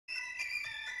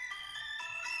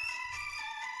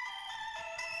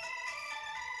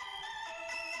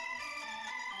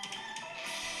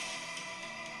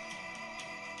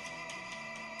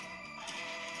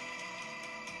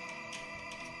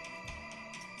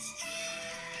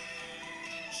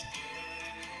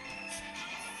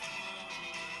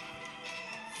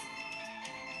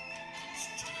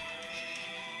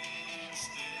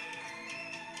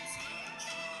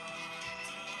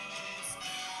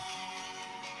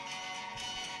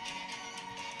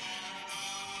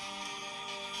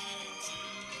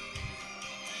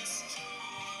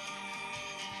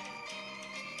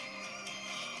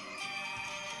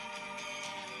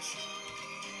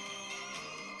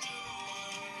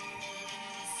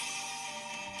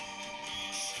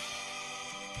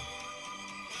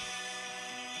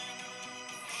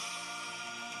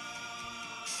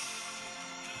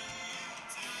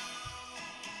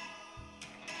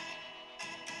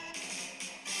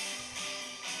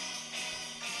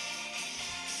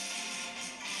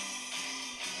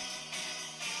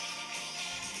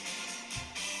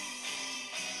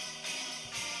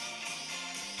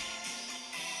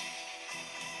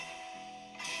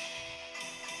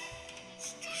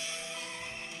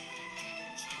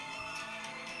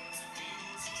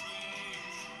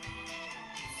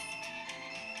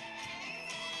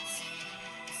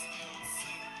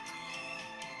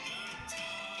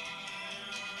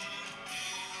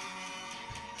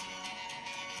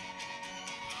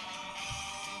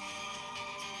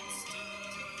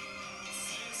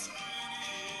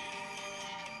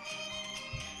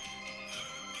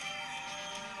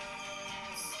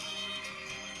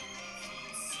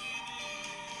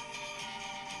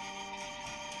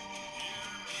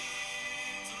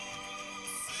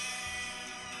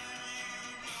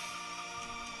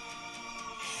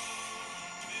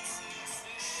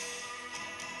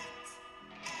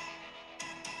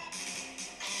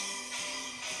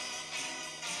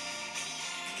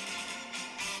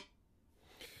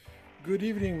Good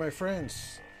evening, my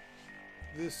friends.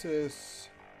 This is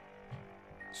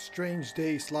Strange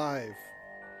Days Live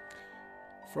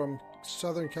from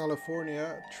Southern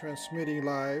California, transmitting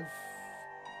live,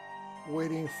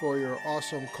 waiting for your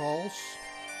awesome calls.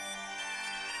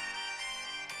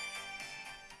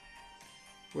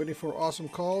 Waiting for awesome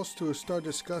calls to start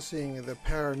discussing the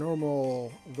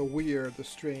paranormal, the weird, the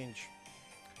strange.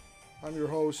 I'm your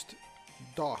host,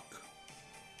 Doc,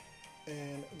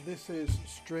 and this is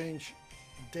Strange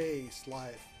Days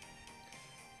Live.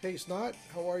 Hey Snot,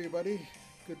 how are you, buddy?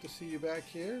 Good to see you back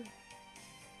here.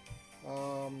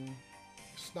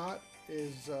 Snot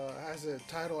has a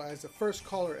title as the first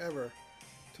caller ever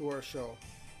to our show,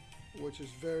 which is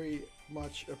very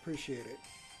much appreciated.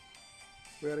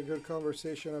 We had a good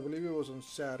conversation. I believe it was on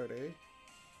Saturday,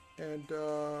 and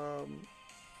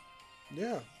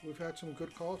yeah, we've had some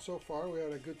good calls so far. We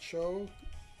had a good show.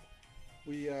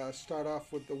 We start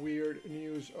off with the weird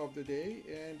news of the day,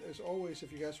 and as always,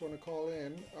 if you guys want to call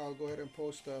in, I'll go ahead and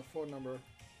post a phone number.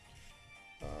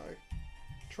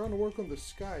 Trying to work on the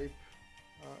Skype.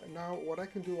 Now, what I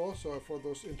can do also for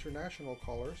those international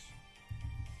callers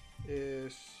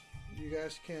is you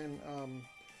guys can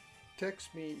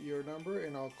text me your number,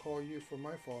 and I'll call you from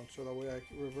my phone, so that way I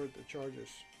can revert the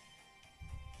charges.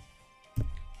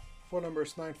 Phone number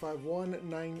is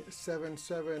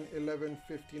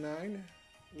 951-977-1159.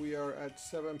 We are at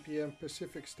 7 p.m.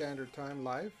 Pacific Standard Time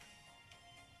live.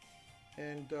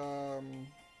 And go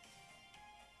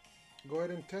ahead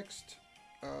and text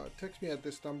me at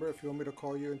this number if you want me to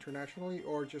call you internationally,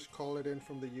 or just call it in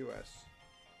from the U.S.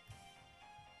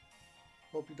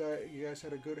 Hope you guys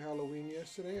had a good Halloween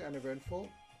yesterday, uneventful.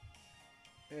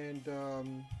 And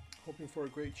hoping for a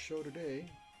great show today.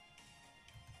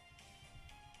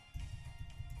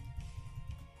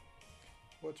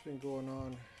 What's been going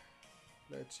on?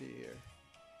 Let's see here.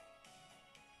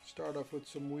 Start off with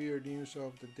some weird news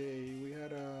of the day. We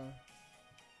had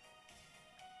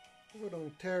in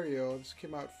Ontario. This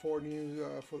came out for the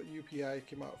UPI.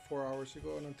 Came out 4 hours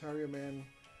ago. An Ontario man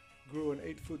grew an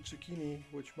 8-foot zucchini,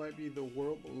 which might be the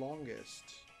world's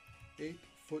longest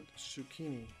 8-foot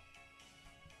zucchini.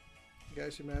 You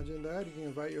guys imagine that? You can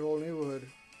invite your whole neighborhood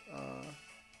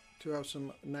to have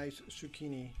some nice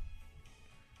zucchini.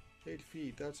 8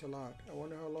 feet, that's a lot. I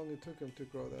wonder how long it took him to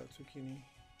grow that zucchini.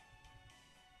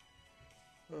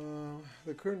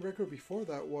 The current record before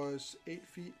that was 8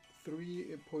 feet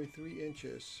 3.3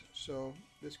 inches. So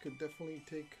this could definitely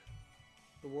take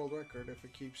the world record if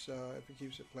it keeps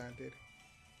it planted.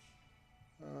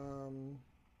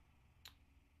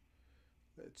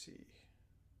 Let's see.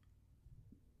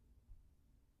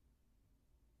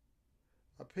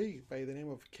 A pig by the name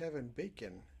of Kevin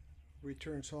Bacon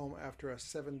returns home after a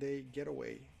 7-day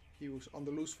getaway. He was on the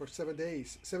loose for 7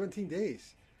 days, 17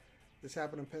 days. This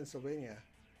happened in Pennsylvania.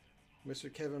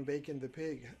 Mr. Kevin Bacon the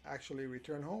pig actually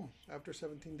returned home after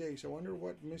 17 days. I wonder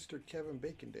what Mr. Kevin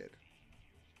Bacon did.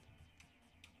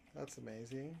 That's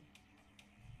amazing.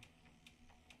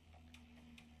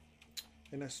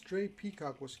 And a stray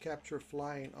peacock was captured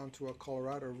flying onto a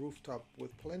Colorado rooftop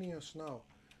with plenty of snow.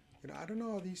 I don't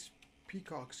know how these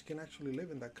peacocks can actually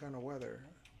live in that kind of weather.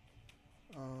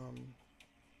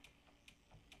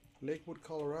 Lakewood,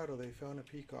 Colorado, they found a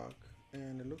peacock,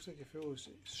 and it looks like if it was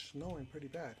snowing pretty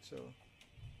bad. So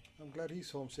I'm glad he's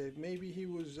home safe. Maybe he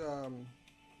was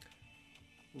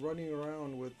running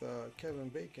around with Kevin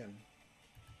Bacon,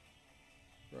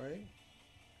 right?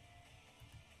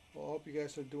 Well, I hope you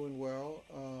guys are doing well.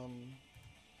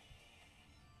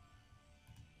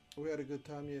 We had a good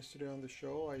time yesterday on the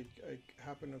show. I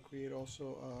happened to create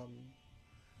also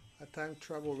a time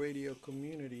travel radio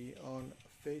community on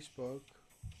Facebook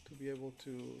to be able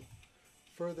to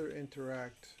further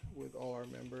interact with all our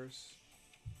members,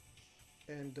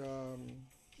 and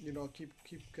keep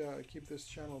this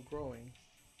channel growing,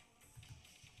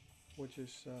 which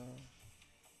is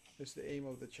the aim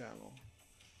of the channel.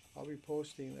 I'll be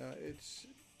posting. It's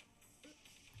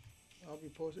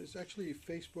actually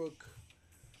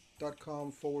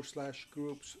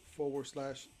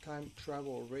facebook.com/groups/time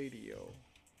travel radio.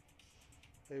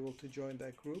 Able to join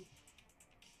that group.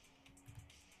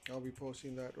 I'll be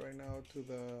posting that right now to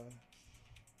the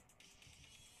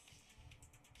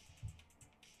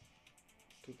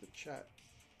chat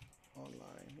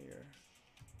online here.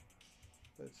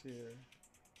 Let's see here.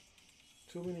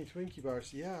 Too many Twinkie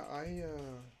bars. Yeah, I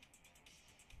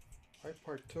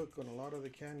partook on a lot of the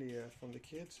candy from the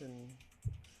kids, and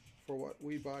for what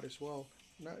we bought as well.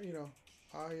 Now,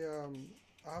 I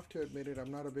have to admit it.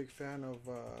 I'm not a big fan of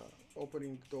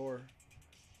opening the door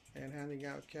and handing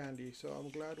out candy. So I'm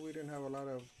glad we didn't have a lot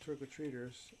of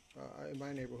trick-or-treaters in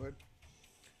my neighborhood.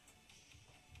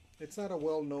 It's not a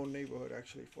well-known neighborhood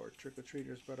actually for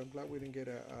trick-or-treaters, but I'm glad we didn't get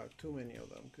too many of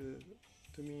them because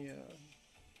to me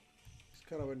it's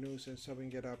kind of a nuisance having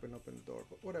to get up and open the door.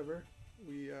 But whatever,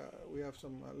 we have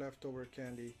some leftover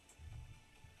candy,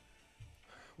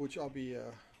 which I'll be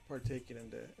partaking in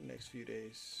the next few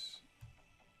days.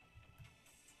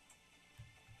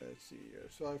 Let's see here.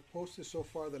 So I've posted so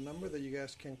far the number that you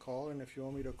guys can call, and if you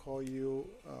want me to call you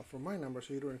from my number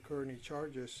so you don't incur any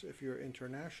charges if you're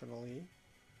internationally,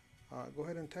 go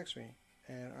ahead and text me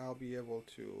and I'll be able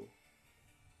to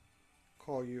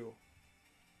call you.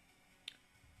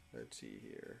 Let's see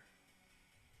here.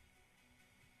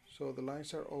 So the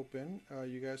lines are open.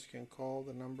 You guys can call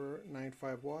the number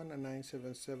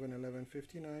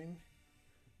 951-977-1159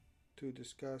 to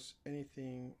discuss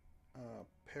anything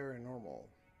paranormal,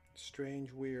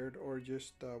 strange, weird, or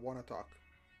just want to talk.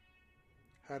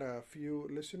 Had a few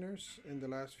listeners in the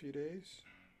last few days,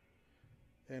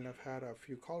 and I've had a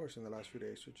few callers in the last few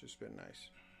days, which has been nice.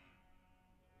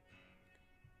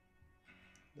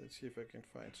 Let's see if I can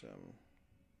find some.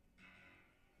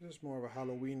 This is more of a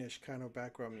Halloweenish kind of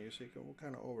background music, and we're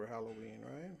kind of over Halloween,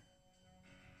 right?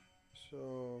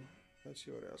 So let's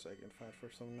see what else I can find for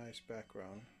some nice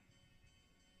background.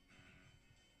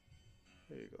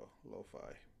 There you go,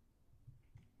 lo-fi.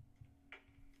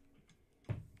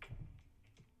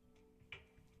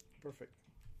 Perfect.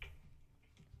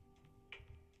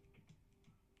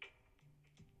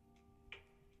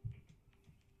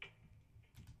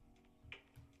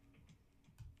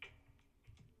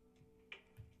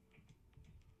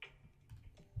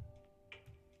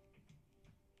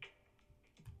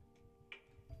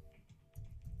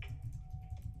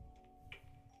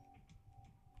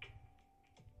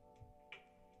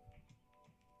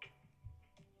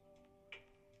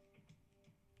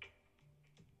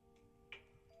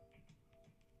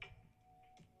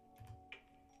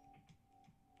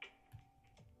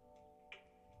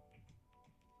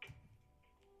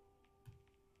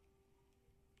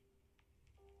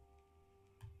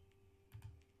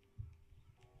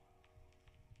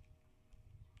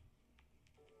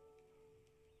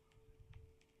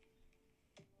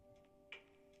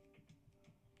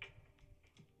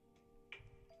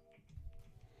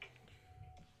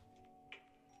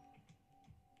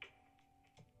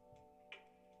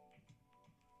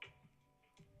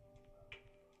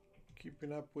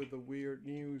 Keeping up with the weird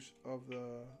news of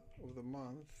the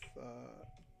month.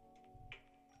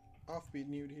 Offbeat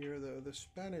news here. The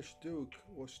Spanish Duke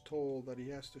was told that he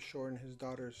has to shorten his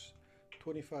daughter's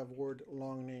 25-word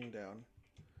long name down.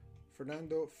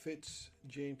 Fernando Fitz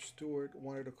James Stewart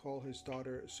wanted to call his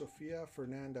daughter Sofia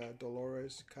Fernanda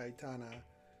Dolores Caetana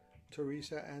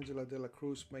Teresa Angela de la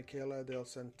Cruz Michaela del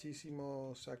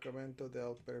Santísimo Sacramento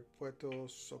del Perpetuo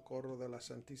Socorro de la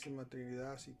Santísima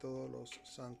Trinidad y todos los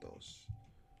santos.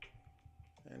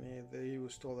 And he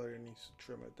was told that he needs to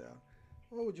trim it down.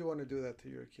 Why would you want to do that to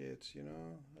your kids, you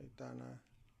know, Aitana?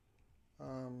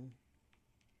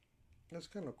 That's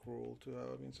kind of cruel to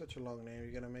have. I mean, such a long name.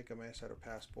 You're gonna make a mess out of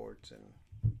passports, and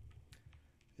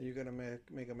you're gonna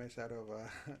make a mess out of.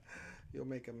 You'll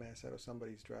make a mess out of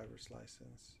somebody's driver's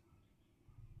license.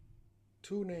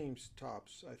 2 names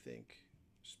tops, I think.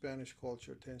 Spanish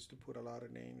culture tends to put a lot of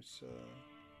names,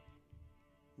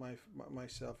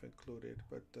 myself included.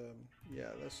 But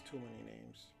yeah, that's too many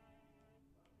names.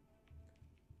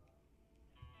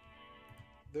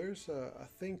 There's a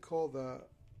thing called the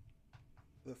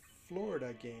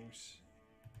Florida Games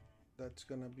that's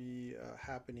gonna be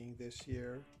happening this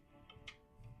year.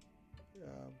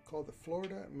 Called the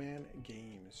Florida Man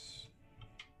Games.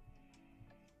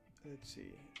 Let's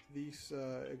see. These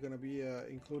are going to be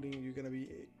including, you're going to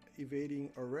be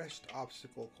evading arrest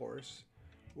obstacle course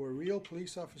where real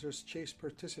police officers chase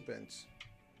participants.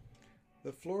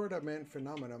 The Florida Man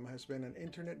phenomenon has been an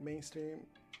internet mainstream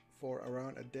for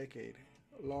around a decade,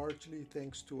 largely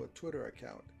thanks to a Twitter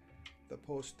account that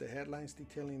posts the headlines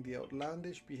detailing the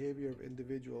outlandish behavior of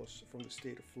individuals from the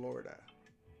state of Florida.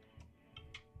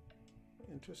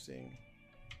 Interesting.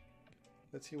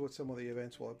 Let's see what some of the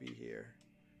events will be here.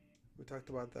 We talked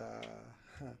about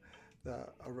the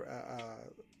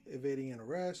evading an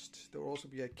arrest. There will also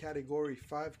be a Category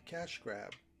 5 cash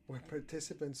grab where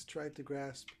participants try to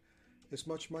grasp as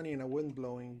much money in a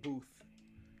wind-blowing booth.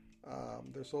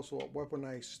 There's also a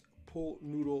weaponized pool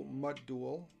noodle mud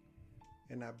duel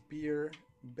and a beer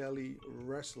belly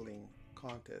wrestling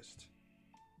contest.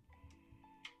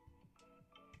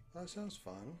 That sounds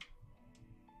fun.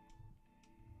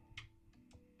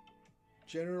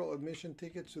 General admission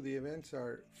tickets to the events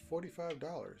are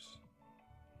 $45.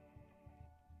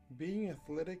 Being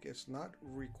athletic is not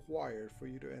required for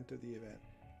you to enter the event.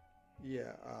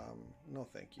 Yeah, no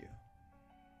thank you.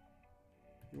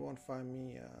 You won't find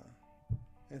me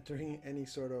entering any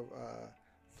sort of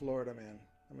Florida man.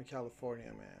 I'm a California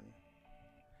man.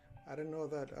 I didn't know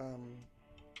that.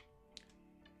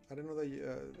 I didn't know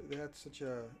that they had such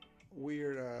a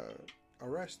weird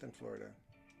arrest in Florida.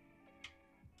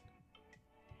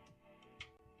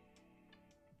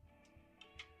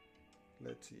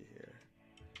 Let's see here.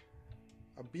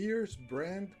 Beer's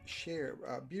brand share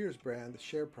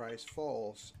price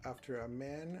falls after a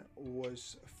man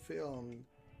was filmed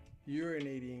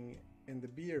urinating in the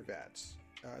beer vats.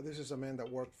 This is a man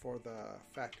that worked for the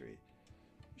factory.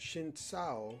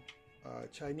 Shinsao,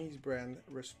 Chinese brand,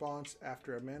 responds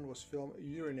after a man was filmed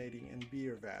urinating in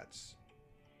beer vats.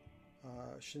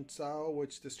 Shinsao,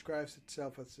 which describes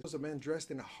itself as was a man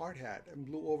dressed in a hard hat and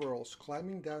blue overalls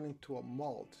climbing down into a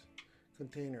malt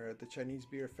container at the Chinese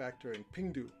beer factory in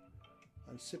Pingdu,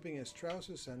 unzipping his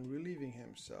trousers and relieving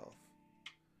himself.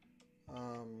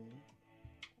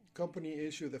 Company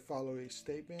issued the following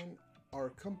statement: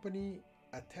 Our company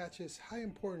attaches high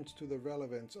importance to the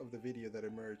relevance of the video that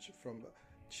emerged from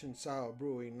Shinsao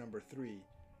Brewing Number 3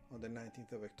 on the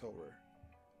 19th of October.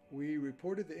 We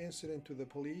reported the incident to the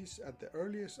police at the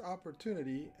earliest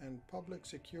opportunity, and public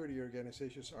security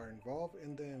organizations are involved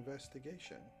in the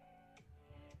investigation.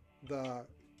 The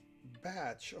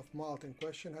batch of malt in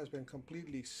question has been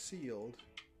completely sealed,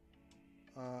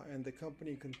 and the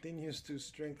company continues to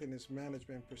strengthen its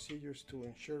management procedures to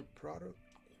ensure product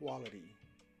quality.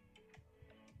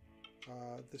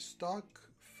 The stock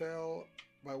fell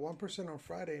by 1% on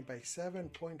Friday and by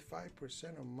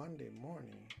 7.5% on Monday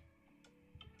morning.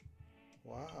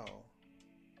 Wow.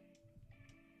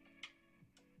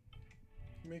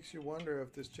 Makes you wonder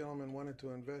if this gentleman wanted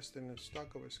to invest in the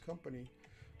stock of his company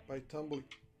by tumbling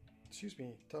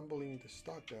the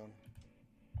stock down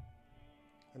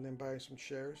and then buying some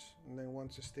shares, and then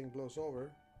once this thing blows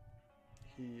over,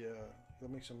 he'll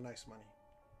make some nice money.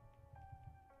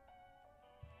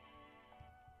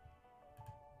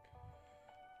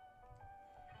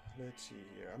 Let's see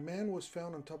here. A man was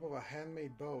found on top of a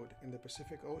handmade boat in the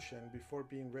Pacific Ocean before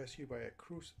being rescued by a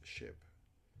cruise ship.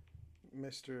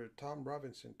 Mr. Tom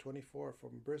Robinson, 24,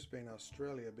 from Brisbane,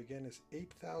 Australia, began his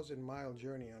 8,000-mile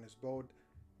journey on his boat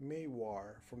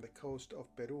Maywar from the coast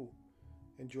of Peru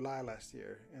in July last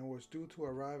year and was due to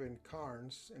arrive in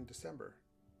Cairns in December.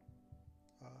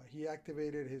 He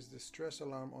activated his distress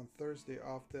alarm on Thursday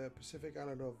off the Pacific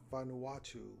island of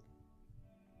Vanuatu.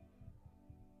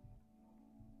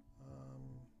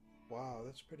 Wow,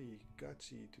 that's pretty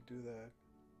gutsy to do that.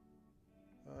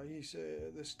 He's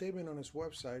the statement on his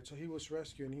website. So he was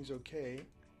rescued and he's okay.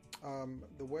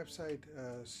 The website,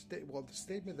 the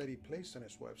statement that he placed on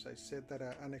his website said that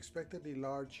an unexpectedly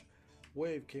large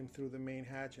wave came through the main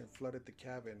hatch and flooded the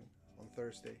cabin on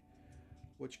Thursday,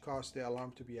 which caused the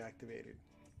alarm to be activated.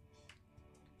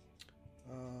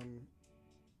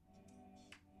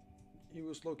 He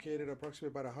was located approximately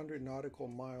about 100 nautical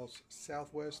miles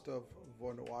southwest of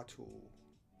Vanuatu.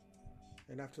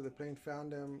 And after the plane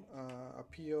found him, a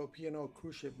P&O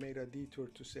cruise ship made a detour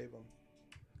to save him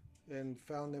and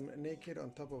found him naked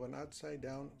on top of an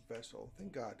upside-down vessel.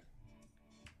 Thank God.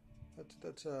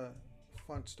 That's a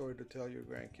fun story to tell your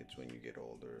grandkids when you get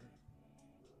older.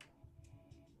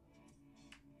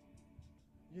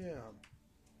 Yeah.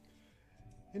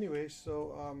 Anyway,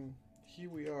 so here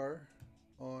we are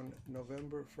on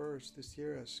November 1st. This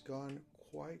year has gone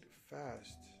quite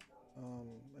fast.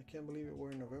 I can't believe it.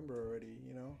 We're in November already,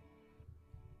 you know.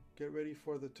 Get ready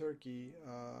for the turkey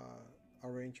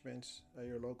arrangements at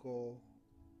your local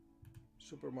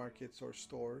supermarkets or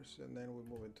stores, and then we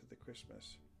move into the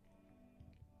Christmas.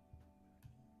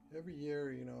 Every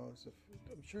year, you know,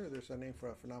 I'm sure there's a name for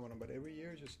a phenomenon, but every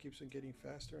year it just keeps on getting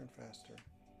faster and faster.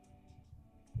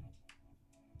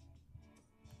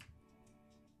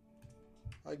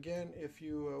 Again, if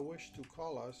you wish to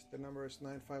call us, the number is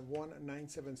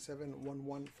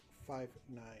 951-977-1159.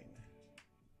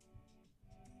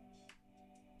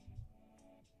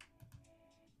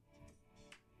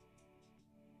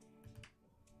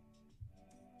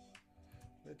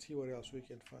 Let's see what else we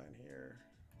can find here.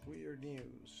 Weird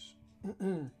news.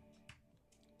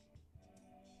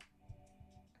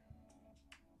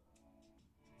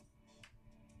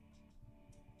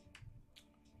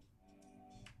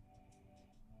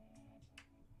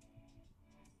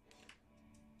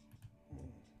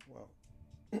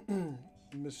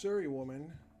 Missouri woman.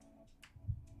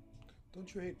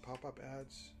 Don't you hate pop-up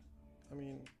ads? I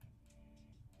mean,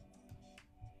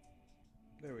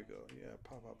 there we go. Yeah,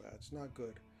 pop-up ads. Not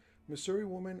good. Missouri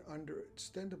woman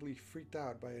understandably freaked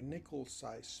out by a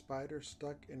nickel-sized spider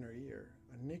stuck in her ear.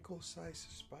 A nickel-sized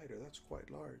spider, that's quite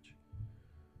large.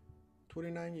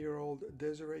 29-year-old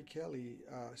Desiree Kelly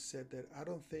said that I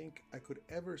don't think I could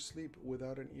ever sleep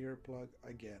without an earplug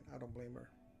again. I don't blame her.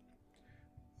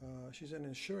 She's an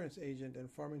insurance agent in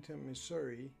Farmington,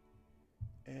 Missouri,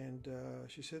 and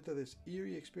she said that this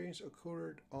eerie experience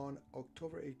occurred on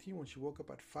October 18 when she woke up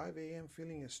at 5 a.m.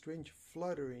 feeling a strange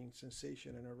fluttering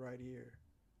sensation in her right ear.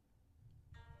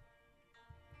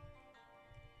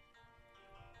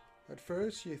 At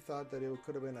first, she thought that it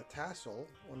could have been a tassel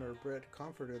on her bread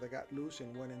comforter that got loose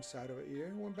and went inside of her ear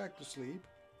and went back to sleep.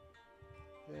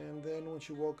 And then when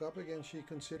she woke up again, she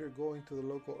considered going to the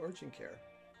local urgent care.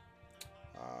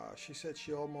 She said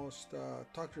she almost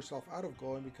talked herself out of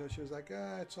going because she was like,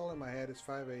 it's all in my head. It's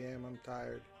 5 a.m. I'm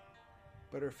tired.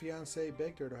 But her fiance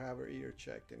begged her to have her ear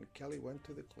checked, and Kelly went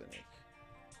to the clinic.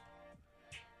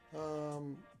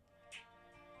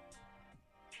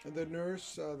 The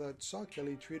nurse that saw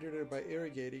Kelly treated her by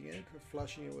irrigating it,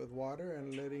 flushing it with water,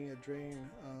 and letting it drain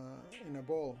in a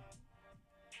bowl.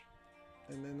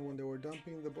 And then when they were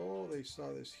dumping the bowl, they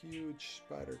saw this huge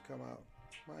spider come out.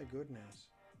 My goodness.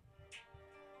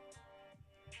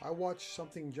 I watched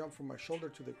something jump from my shoulder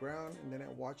to the ground, and then I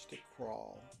watched it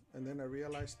crawl. And then I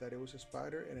realized that it was a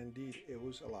spider, and indeed, it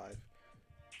was alive.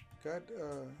 God,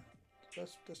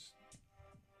 that's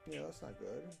not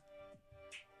good.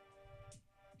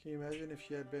 Can you imagine if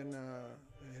she had been,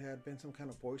 it had been some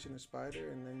kind of poisonous spider,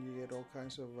 and then you get all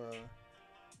kinds of,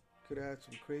 could have had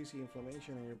some crazy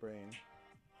inflammation in your brain.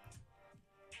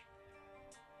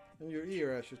 In your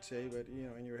ear, I should say, but,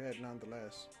 in your head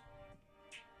nonetheless.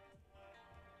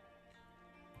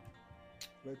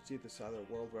 Let's see this other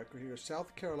world record here.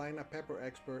 South Carolina pepper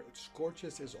expert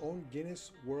scorches his own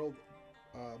Guinness World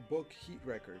Book heat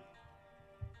record.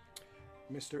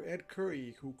 Mr. Ed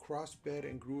Curry, who crossbred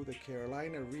and grew the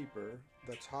Carolina Reaper,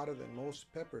 that's hotter than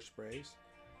most pepper sprays,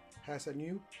 has a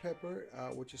new pepper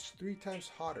which is 3 times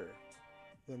hotter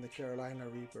than the Carolina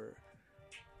Reaper.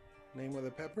 Name of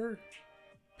the pepper?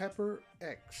 Pepper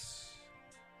X.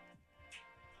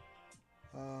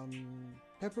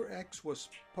 Pepper X was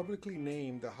publicly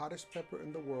named the hottest pepper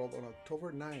in the world on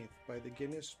October 9th by the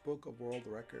Guinness Book of World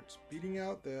Records, beating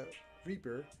out the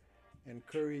Reaper and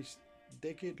Curry's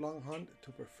decade-long hunt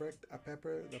to perfect a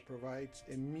pepper that provides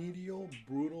immediate,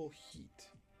 brutal heat.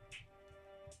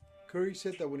 Curry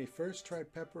said that when he first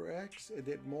tried Pepper X, it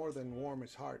did more than warm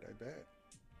his heart, I bet.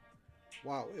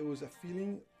 Wow, it was a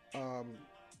feeling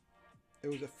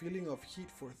of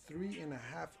heat for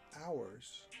 3.5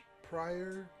 hours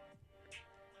prior,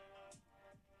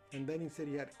 and then he said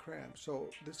he had cramps. So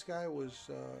this guy was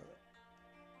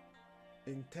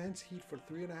intense heat for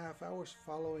 3.5 hours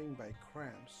following by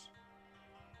cramps.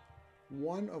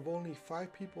 One of only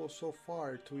 5 people so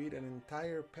far to eat an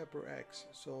entire Pepper X.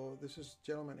 So this is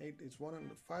gentleman 8. It's one of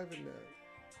the 5 in the.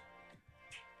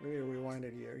 Let me rewind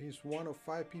it here. He's one of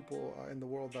 5 people in the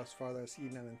world thus far that's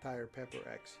eaten an entire Pepper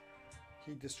X.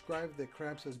 He described the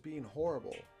cramps as being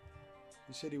horrible.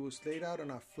 He said he was laid out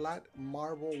on a flat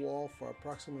marble wall for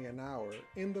approximately an hour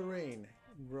in the rain,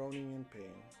 groaning in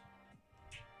pain.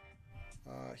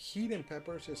 Heat in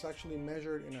peppers is actually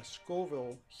measured in a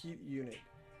Scoville heat unit.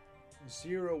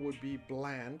 0 would be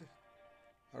bland.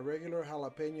 A regular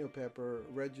jalapeno pepper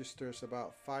registers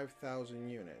about 5,000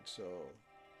 units. So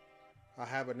a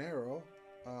habanero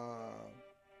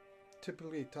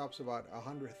typically tops about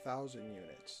 100,000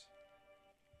 units.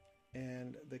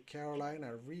 And the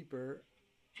Carolina Reaper,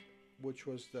 which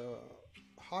was the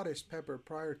hottest pepper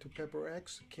prior to Pepper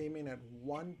X, came in at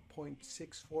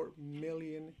 1.64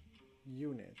 million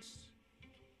units.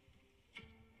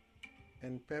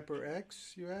 And Pepper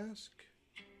X, you ask?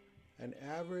 An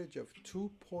average of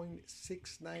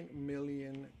 2.69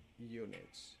 million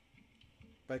units.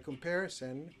 By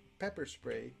comparison, pepper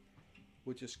spray,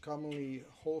 which is commonly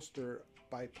holstered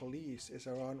by police, is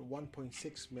around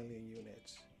 1.6 million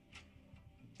units.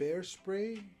 Bear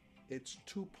spray, it's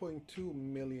 2.2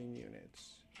 million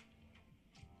units.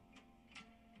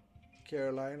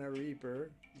 Carolina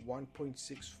Reaper,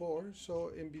 1.64.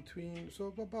 So in between,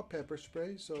 so about pepper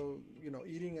spray. So,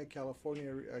 eating a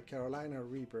Carolina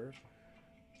Reaper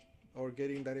or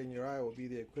getting that in your eye will be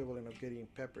the equivalent of getting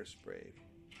pepper sprayed.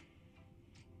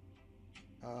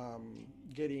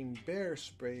 Getting bear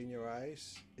spray in your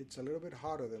eyes, it's a little bit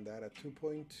hotter than that at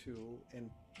 2.2, and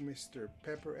Mr.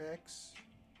 Pepper X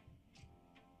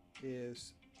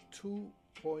is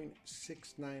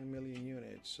 2.69 million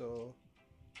units. So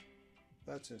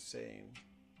that's insane.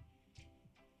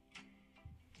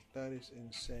 That is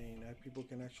insane that people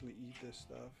can actually eat this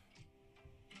stuff.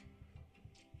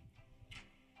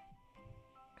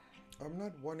 I'm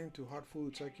not one into hot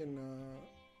foods. I can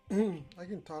I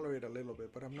can tolerate a little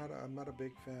bit, but I'm not a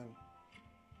big fan.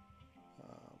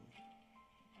 Um,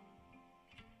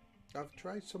 I've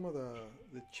tried some of the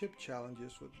chip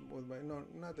challenges with my, no,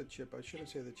 not the chip. I shouldn't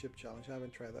say the chip challenge. I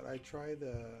haven't tried that. I tried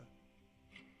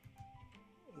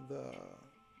the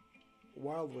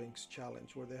Wild Wings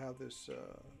challenge where they have this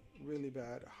really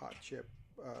bad hot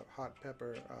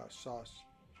pepper sauce,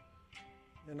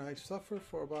 and I suffered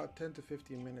for about 10 to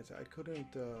 15 minutes. I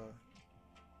couldn't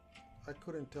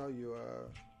tell you.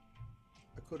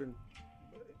 I couldn't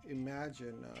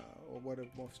imagine what it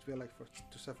must feel like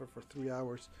to suffer for 3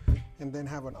 hours, and then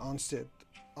have an onset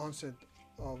of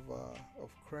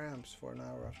cramps for an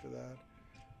hour after that.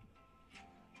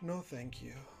 No, thank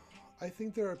you. I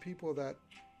think there are people that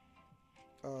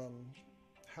um,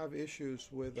 have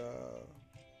issues with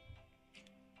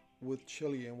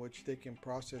chili in which they can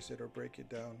process it or break it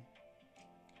down.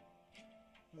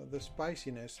 The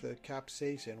spiciness, the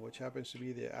capsaicin, which happens to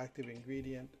be the active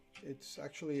ingredient, it's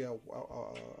actually a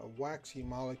waxy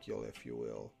molecule, if you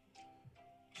will.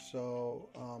 So,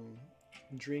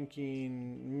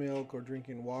 drinking milk or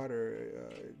drinking water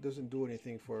it doesn't do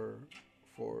anything for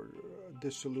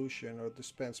dissolution or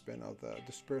disbursement of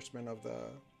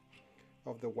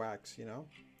the wax.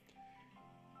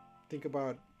 Think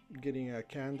about getting a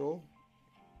candle,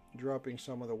 dropping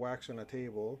some of the wax on a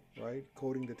table, right?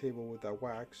 Coating the table with that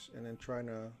wax, and then trying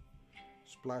to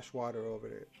splash water over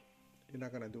it. You're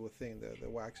not going to do a thing. The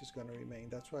wax is going to remain.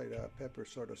 That's why the pepper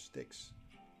sort of sticks.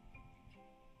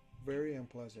 Very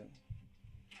unpleasant.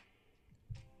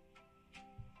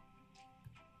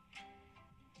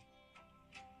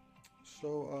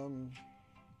 So,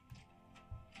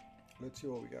 let's see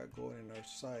what we got going in our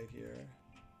site here.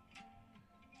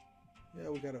 Yeah,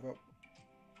 we got about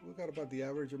the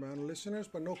average amount of listeners,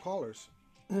 but no callers.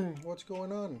 What's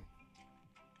going on?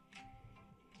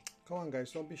 Come on,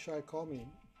 guys, don't be shy. Call me.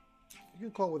 You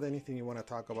can call with anything you want to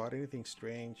talk about, anything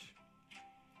strange.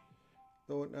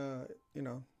 Don't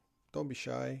don't be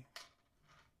shy.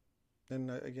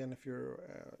 And again, if you're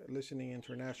listening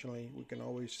internationally, we can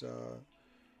always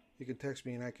you can text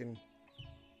me and I can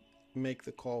make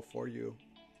the call for you.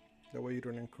 That way, you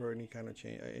don't incur any kind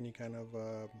of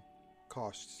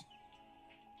costs.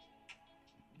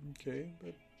 Okay,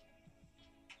 but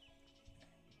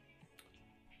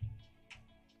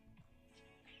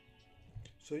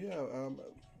so yeah,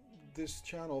 this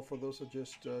channel, for those who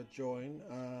just joined,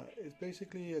 is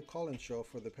basically a call-in show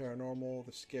for the paranormal,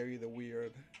 the scary, the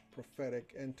weird,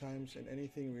 prophetic, end times, and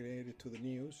anything related to the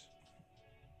news.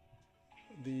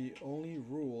 The only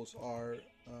rules are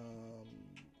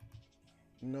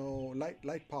no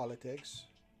light politics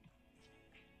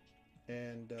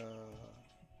and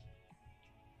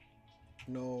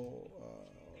no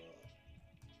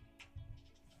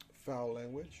foul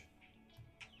language,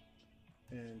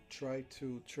 and try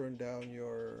to turn down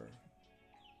your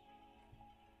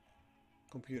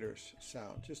computer's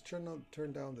sound. Just turn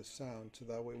down the sound so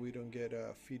that way we don't get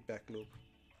a feedback loop.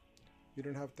 You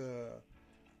don't have to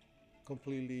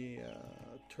completely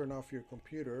turn off your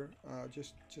computer.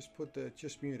 Just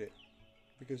mute it,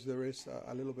 because there is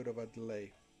a little bit of a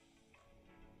delay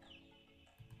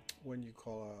when you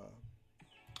call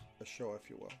a show, if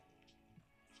you will.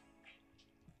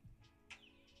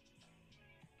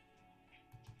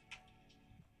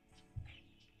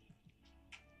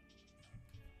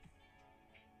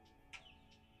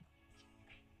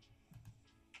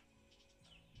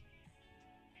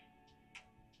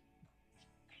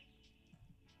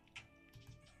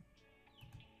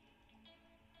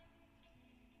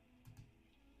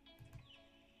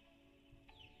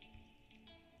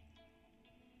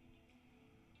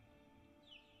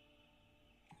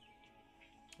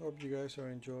 Hope you guys are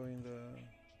enjoying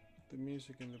the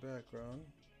music in the background.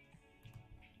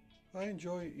 I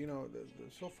enjoy,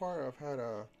 so far I've had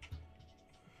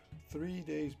 3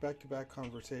 days back-to-back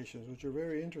conversations, which are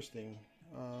very interesting.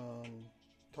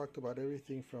 Talked about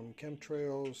everything from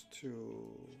chemtrails to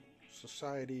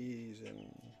societies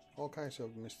and all kinds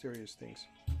of mysterious things.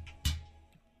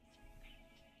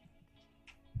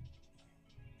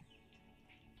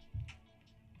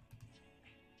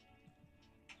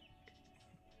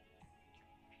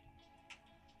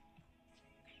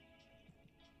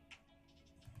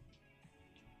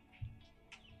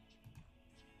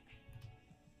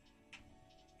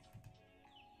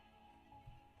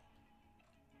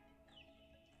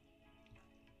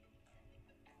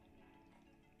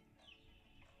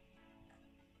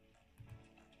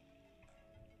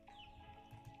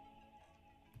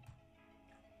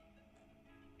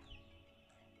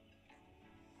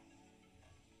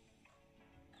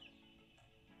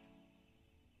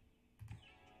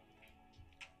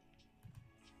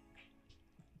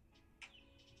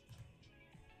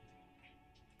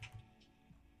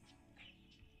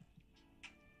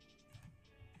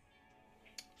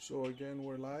 So again,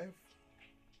 we're live.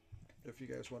 If you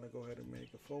guys want to go ahead and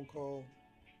make a phone call,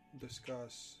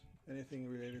 discuss anything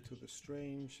related to the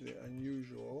strange, the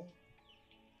unusual,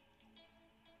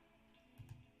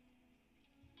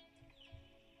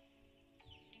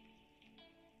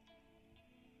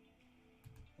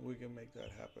 we can make that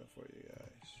happen for you guys.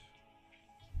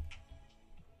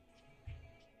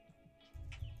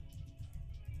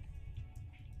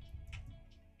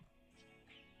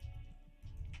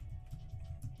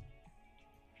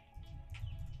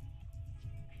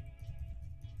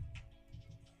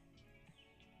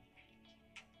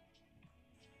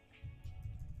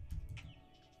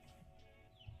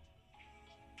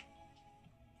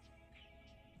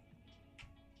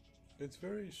 It's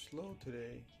very slow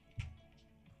today.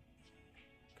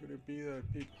 Could it be that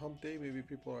hump day? Maybe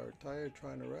people are tired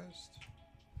trying to rest.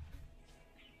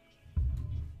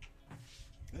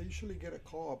 I usually get a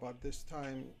call about this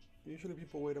time. Usually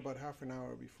people wait about half an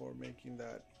hour before making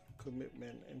that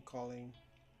commitment and calling.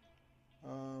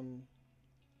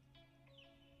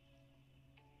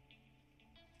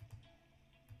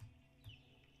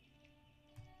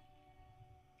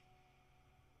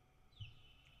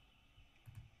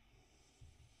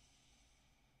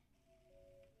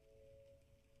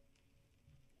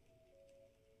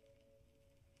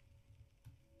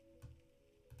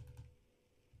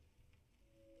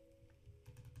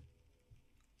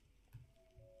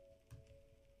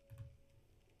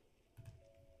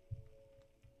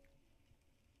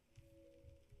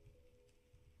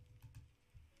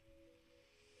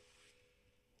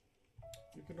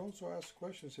 You can also ask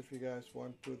questions if you guys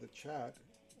want through the chat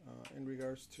in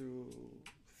regards to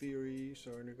theories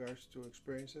or in regards to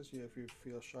experiences. If you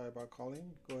feel shy about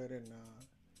calling, go ahead and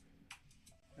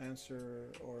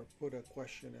answer or put a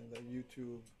question in the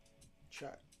YouTube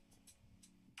chat.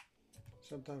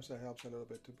 Sometimes that helps a little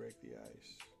bit to break the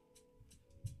ice.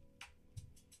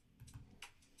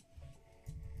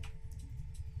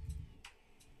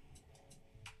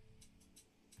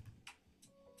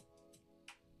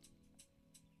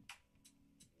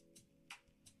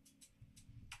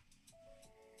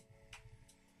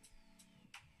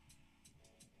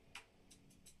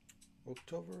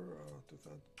 October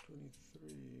 2023.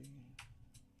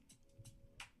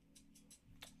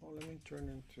 Oh, let me turn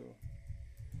into.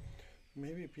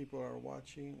 Maybe people are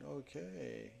watching.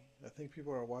 Okay, I think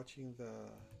people are watching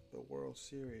the World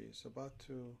Series. About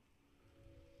to.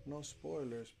 No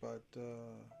spoilers, but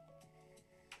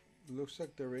looks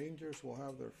like the Rangers will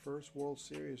have their first World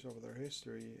Series of their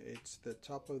history. It's the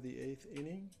top of the 8th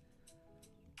inning.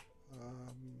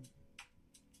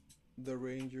 The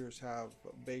Rangers have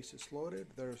bases loaded.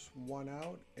 There's one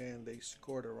out, and they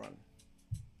scored a run.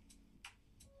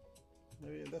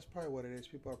 Maybe that's probably what it is.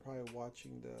 People are probably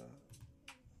watching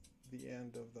the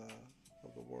end of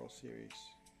the World Series.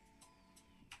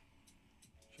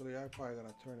 Actually, I'm probably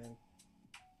gonna turn in.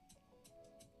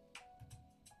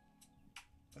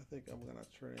 I think I'm gonna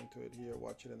turn into it here.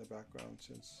 Watch it in the background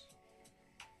since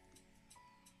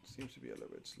it seems to be a little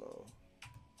bit slow.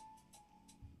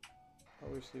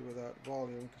 Obviously without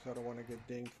volume because I don't want to get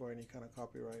dinged for any kind of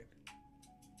copyright.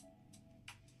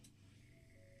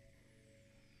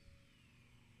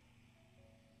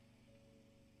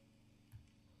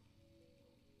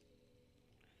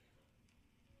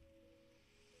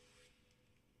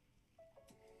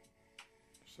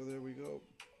 So there we go.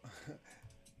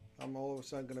 I'm all of a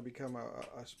sudden going to become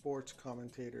a sports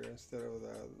commentator instead of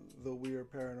the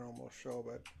weird paranormal show,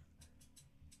 but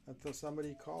until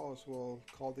somebody calls, we'll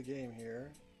call the game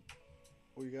here.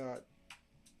 We got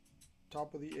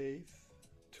top of the 8th,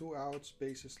 2 outs,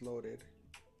 bases loaded.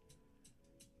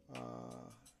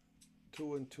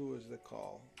 2-2 is the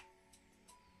call.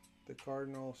 The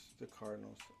Cardinals.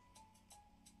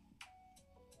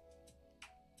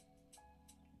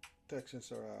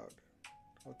 Texans are out.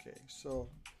 Okay, so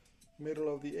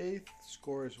middle of the 8th,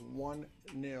 score is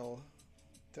 1-0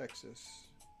 Texas.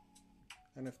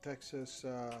 And if Texas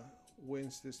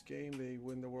wins this game, they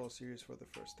win the World Series for the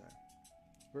first time.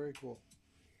 Very cool.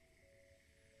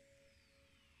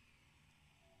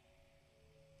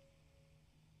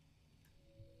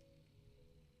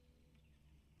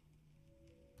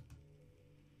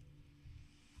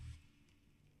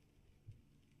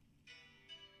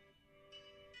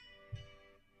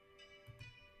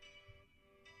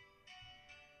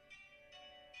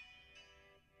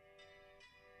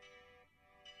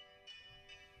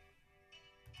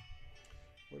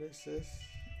 What is this?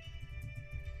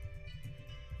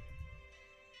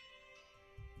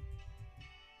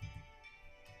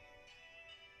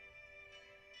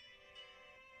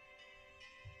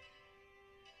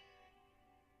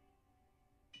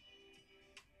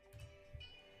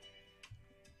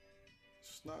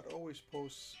 not always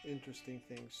posts interesting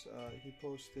things. He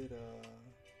posted,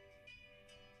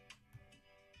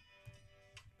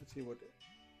 let's see what.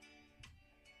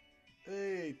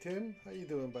 Hey Tim, how you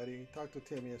doing, buddy? Talked to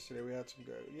Tim yesterday. We had some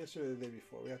good. Yesterday, or the day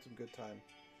before, we had some good time.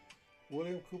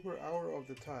 William Cooper, Hour of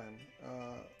the Time.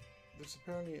 This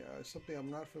apparently something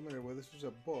I'm not familiar with. This was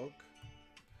a book.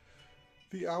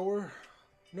 The Hour.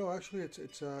 No, actually,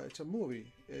 it's a movie.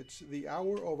 It's The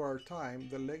Hour of Our Time: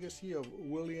 The Legacy of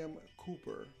William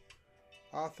Cooper,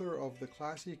 author of the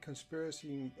classic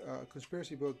conspiracy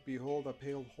book Behold a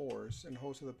Pale Horse, and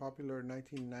host of the popular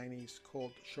 1990s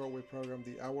cult shortwave program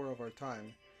The Hour of Our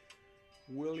Time.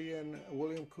 William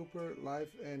Cooper,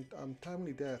 life and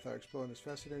untimely death are explored in this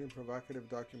fascinating, provocative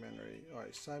documentary. All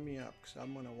right, sign me up because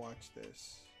I'm gonna watch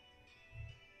this.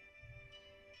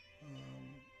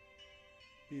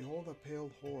 Behold a Pale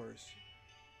Horse.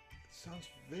 It sounds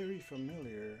very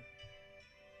familiar.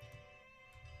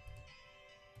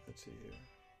 Let's see here.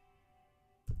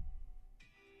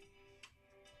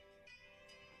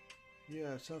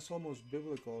 Yeah, it sounds almost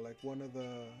biblical, like one of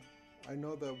the. I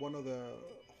know that one of the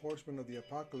horsemen of the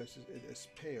apocalypse is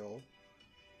pale.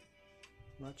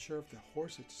 I'm not sure if the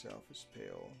horse itself is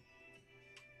pale,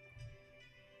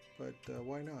 but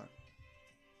why not?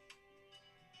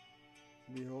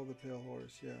 Behold the Pale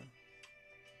Horse, yeah.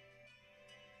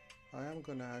 I am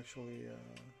gonna actually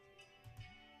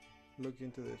look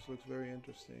into this. Looks very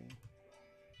interesting.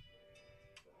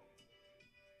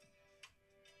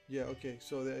 Yeah, okay,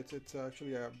 so it's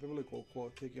actually a biblical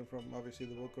quote taken from obviously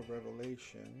the book of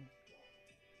Revelation.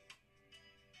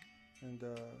 And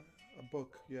a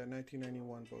book, yeah,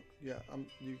 1991 book. Yeah,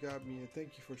 you got me.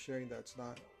 Thank you for sharing that. It's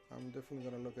not. I'm definitely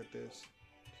gonna look at this.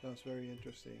 Sounds very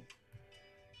interesting.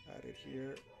 Add it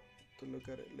here to look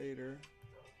at it later.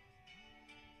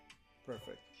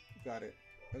 Perfect. Got it.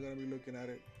 I'm gonna be looking at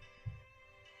it.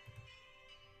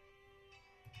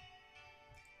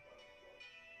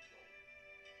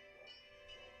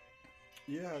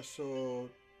 Yeah. So,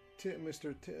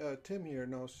 Mr. Tim here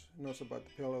knows about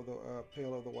the Pale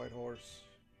of the White Horse.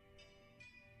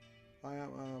 I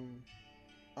am.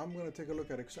 I'm gonna take a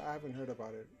look at it because I haven't heard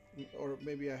about it, or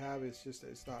maybe I have. It's just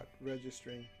it's not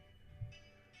registering.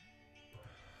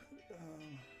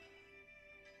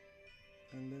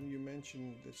 And then you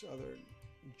mentioned this other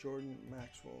Jordan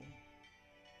Maxwell.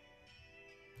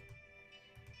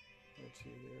 Let's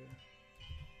see here.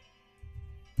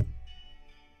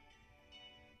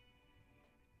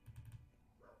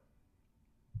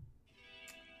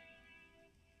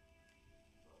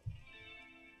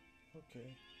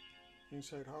 Okay.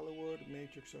 Inside Hollywood,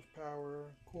 Matrix of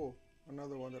Power. Cool.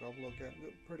 Another one that I'll look at.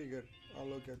 Pretty good. I'll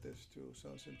look at this too.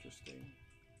 Sounds interesting.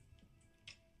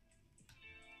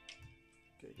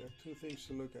 Okay, got two things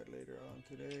to look at later on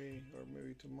today or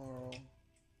maybe tomorrow.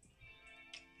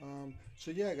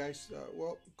 So yeah, guys,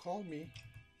 well, call me.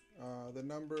 The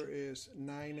number is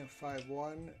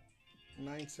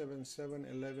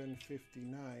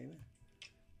 951-977-1159.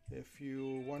 If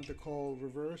you want the call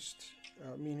reversed,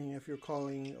 meaning if you're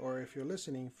calling or if you're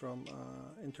listening from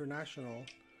internationally,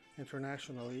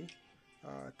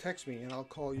 text me and I'll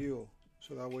call you.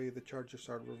 So that way the charges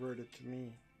are reverted to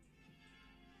me.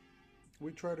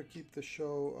 We try to keep the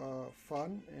show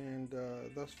fun, and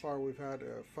thus far we've had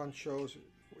fun shows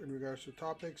in regards to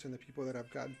topics and the people that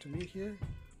I've gotten to meet here.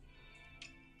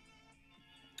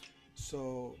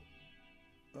 So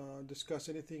discuss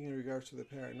anything in regards to the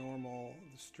paranormal,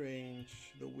 the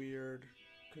strange, the weird,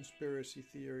 conspiracy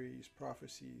theories,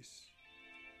 prophecies.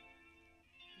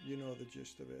 You know the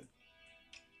gist of it.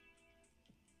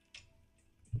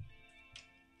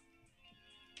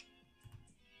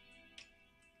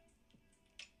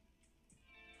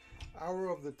 Hour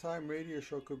of the Time radio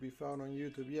show could be found on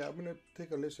YouTube. Yeah, I'm gonna take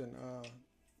a listen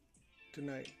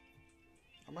tonight.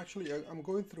 I'm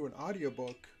going through an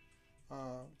audiobook.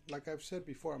 Like I've said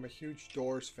before, I'm a huge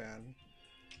Doors fan,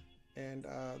 and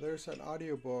there's an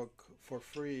audiobook for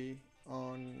free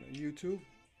on YouTube.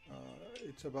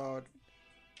 It's about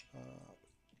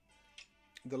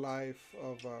the life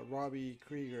of Robbie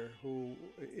Krieger, who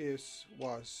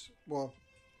was well,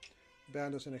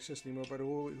 band doesn't exist anymore, but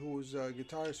who's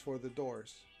guitarist for the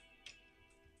Doors.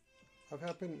 I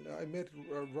met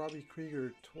Robbie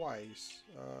Krieger twice.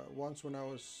 Once when I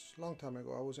was long time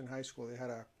ago. I was in high school. They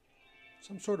had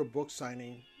some sort of book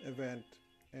signing event,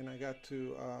 and I got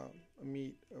to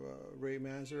meet Ray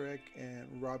Manzarek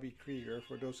and Robbie Krieger.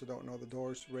 For those who don't know the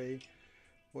Doors, Ray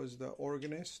was the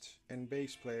organist and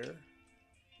bass player.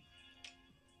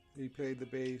 He played the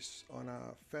bass on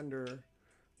a Fender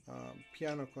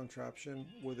piano contraption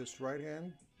with his right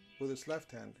hand, with his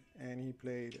left hand, and he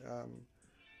played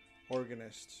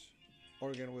organist.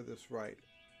 organ with this right.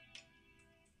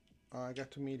 I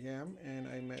got to meet him, and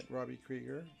I met Robbie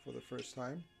Krieger for the first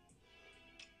time.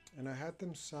 And I had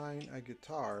them sign a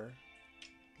guitar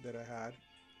that I had.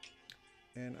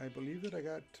 And I believe that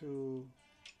I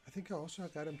think I also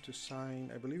got him to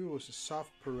sign, I believe it was a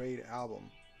Soft Parade album.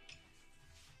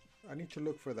 I need to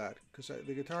look for that because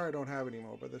the guitar I don't have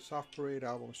anymore, but the Soft Parade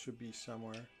album should be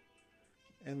somewhere.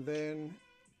 And then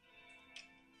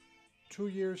 2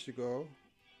 years ago,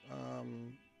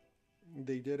 um,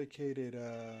 they dedicated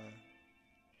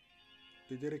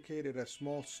a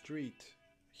small street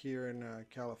here in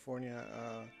California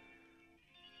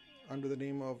under the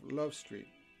name of Love Street,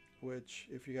 which,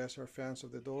 if you guys are fans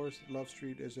of the Doors, Love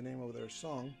Street is the name of their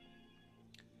song.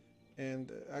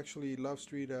 And actually, Love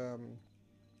Street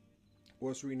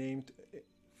was renamed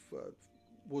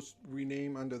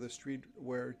under the street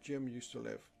where Jim used to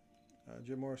live.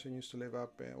 Jim Morrison used to live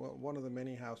up. One of the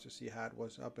many houses he had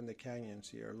was up in the canyons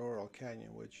here, Laurel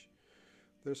Canyon, which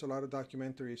there's a lot of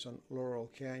documentaries on Laurel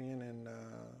Canyon and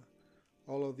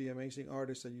all of the amazing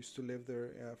artists that used to live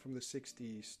there from the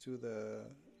 60's to the,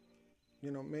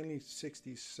 mainly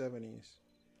 60s, 70s.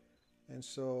 And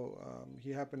so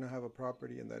he happened to have a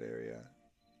property in that area,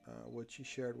 which he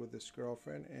shared with his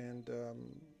girlfriend. And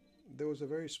there was a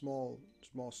very small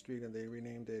street, and they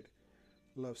renamed it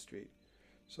Love Street.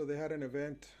 So they had an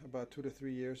event about 2 to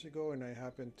 3 years ago, and I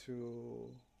happened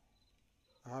to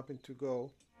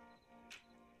go,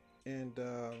 and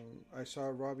I saw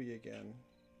Robbie again,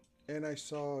 and I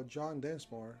saw John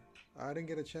Densmore. I didn't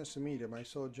get a chance to meet him. I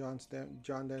saw John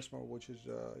Densmore, which is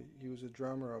he was a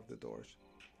drummer of the Doors,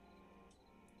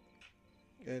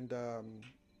 and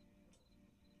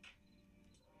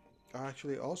I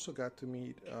actually also got to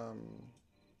meet.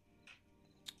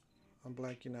 I'm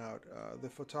blanking out. The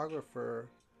photographer,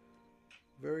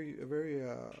 very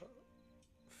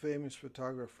famous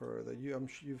photographer that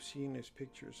you've seen his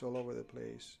pictures all over the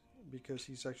place, because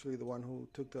he's actually the one who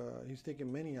he's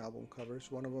taken many album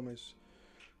covers. One of them is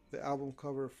the album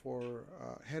cover for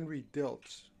Henry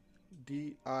Diltz,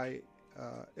 Diltz.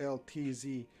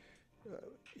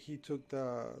 He took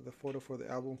the photo for the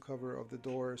album cover of the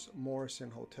Doors' Morrison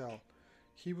Hotel.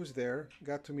 He was there,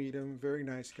 got to meet him, very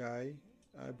nice guy.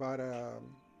 I bought a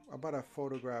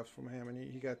photograph from him, and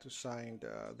he got to sign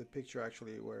the picture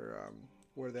actually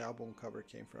where the album cover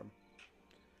came from.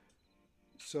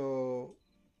 So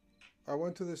I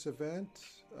went to this event,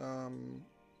 and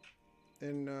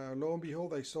lo and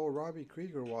behold, I saw Robbie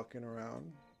Krieger walking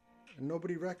around, and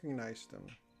nobody recognized him.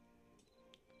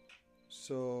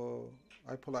 So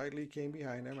I politely came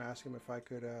behind him, asked him if I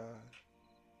could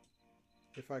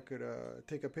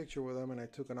take a picture with him, and I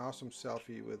took an awesome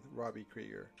selfie with Robbie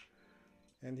Krieger.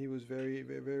 And he was very,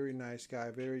 very nice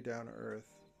guy, very down to earth.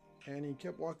 And he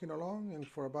kept walking along, and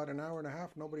for about an hour and a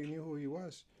half, nobody knew who he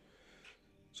was.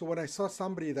 So when I saw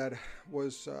somebody that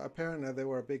was apparently they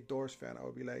were a big Doors fan, I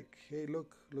would be like, "Hey,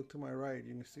 look to my right.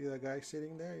 You see that guy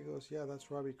sitting there?" He goes, "Yeah, that's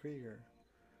Robbie Krieger."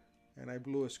 And I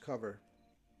blew his cover.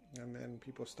 And then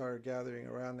people started gathering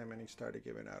around him, and he started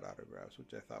giving out autographs,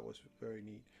 which I thought was very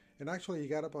neat. And actually, he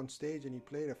got up on stage and he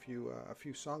played a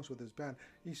few songs with his band.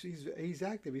 He's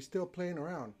active. He's still playing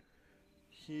around.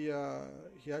 He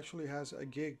actually has a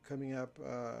gig coming up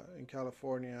in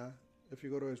California. If you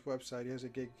go to his website, he has a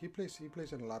gig. He plays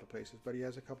in a lot of places, but he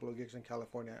has a couple of gigs in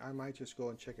California. I might just go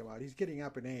and check him out. He's getting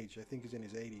up in age. I think he's in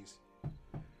his 80s.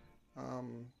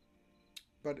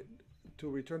 But to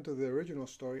return to the original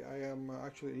story, I am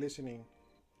actually listening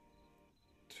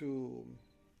to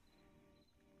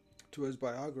his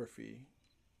biography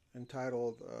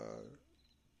entitled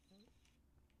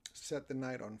Set the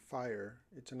Night on Fire.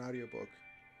 It's an audiobook,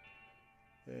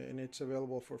 and it's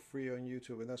available for free on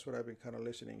YouTube, and that's what I've been kind of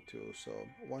listening to. So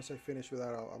once I finish with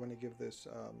that, I'm going to give this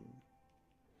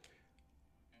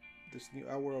new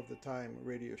Hour of the Time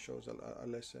radio shows a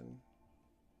listen.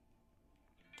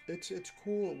 It's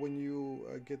cool when you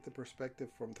get the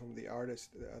perspective from the artists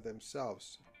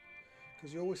themselves,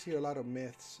 because you always hear a lot of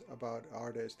myths about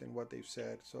artists and what they've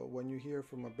said. So when you hear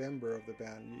from a member of the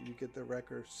band, you get the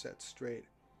record set straight.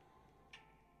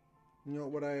 You know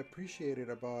what I appreciated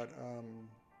about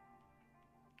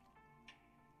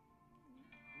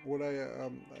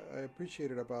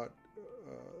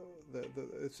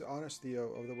its honesty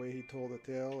of the way he told the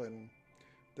tale, and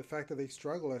the fact that they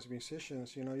struggle as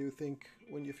musicians. You think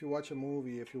if you watch a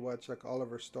movie, if you watch like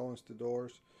Oliver Stone's The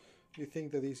Doors, you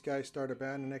think that these guys start a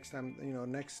band and next time,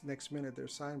 next minute they're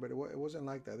signed, but it wasn't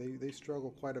like that. They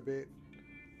struggle quite a bit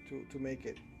to make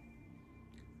it.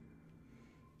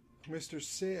 Mr.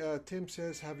 Tim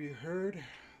says, have you heard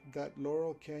that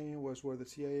Laurel Canyon was where the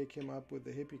CIA came up with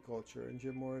the hippie culture, and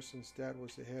Jim Morrison's dad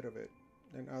was the head of it?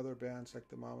 and other bands like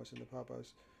the Mamas and the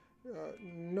Papas.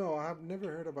 No, I've never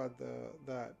heard about the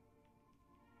that.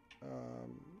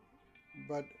 Um,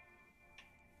 but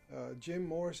Jim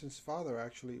Morrison's father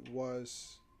actually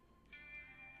was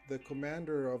the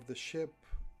commander of the ship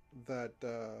that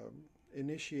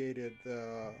initiated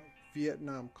the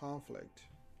Vietnam conflict.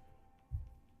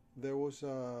 There was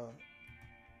a,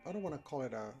 I don't want to call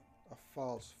it a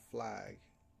false flag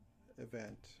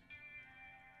event,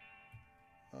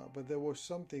 but there was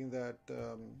something that,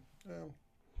 well,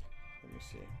 let me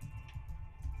see.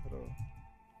 I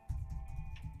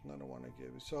don't want to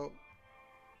give it. So,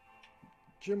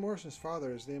 Jim Morrison's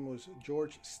father, his name was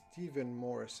George Stephen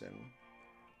Morrison.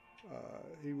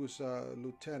 He was a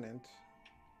lieutenant,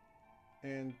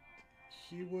 and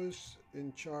he was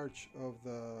in charge of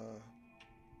the,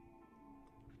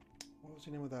 what was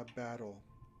the name of that battle?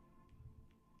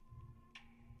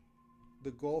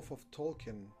 The Gulf of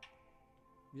Tonkin.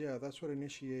 Yeah, that's what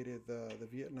initiated the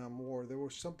Vietnam War. There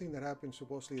was something that happened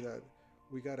supposedly that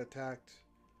we got attacked,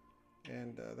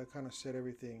 and that kind of set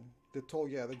everything. The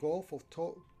Gulf of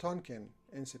Tonkin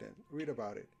incident. Read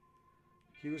about it.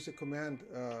 He was the command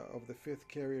of the 5th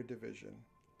Carrier Division.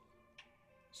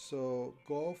 So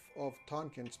Gulf of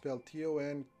Tonkin, spelled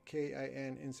Tonkin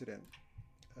incident.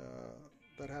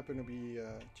 That happened to be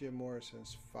Jim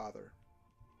Morrison's father.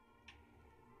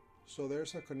 So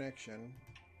there's a connection.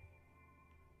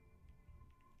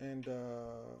 And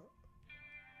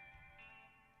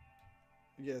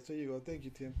yes, there you go. Thank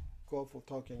you, Tim. Gulf of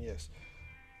Tonkin, yes.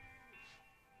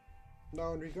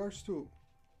 Now, in regards to,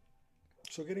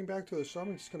 so getting back to the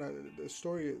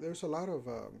story. There's a lot of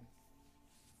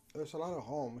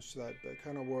homes that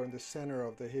kind of were in the center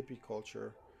of the hippie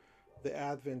culture, the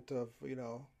advent of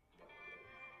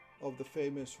of the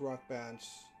famous rock bands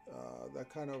that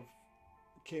kind of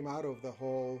came out of the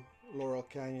whole Laurel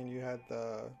Canyon. You had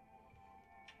the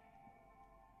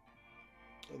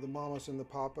Mamas and the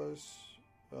Papas.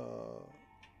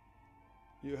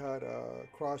 You had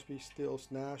Crosby,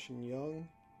 Stills, Nash, and Young.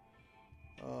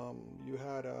 You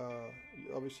had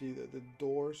obviously the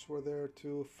Doors were there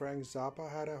too. Frank Zappa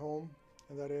had a home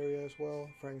in that area as well.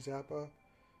 Frank Zappa,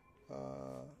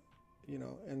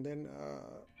 and then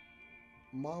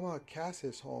Mama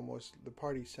Cass's home was the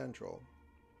Party Central,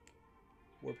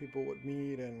 where people would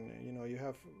meet, and you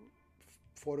have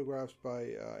photographs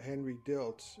by Henry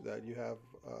Diltz that you have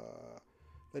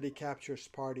that he captures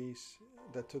parties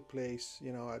that took place,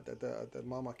 at the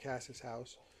Mama Cass's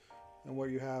house, and where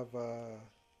you have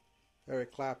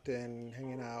Eric Clapton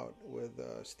hanging out with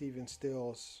Stephen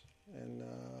Stills and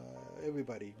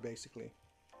everybody basically.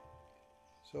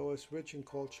 So it's rich in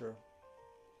culture.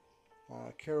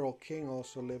 Carole King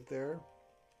also lived there.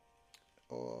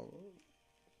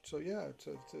 So yeah,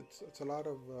 it's a lot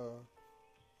of.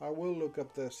 I will look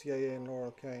up the CIA in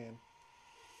Laurel Canyon.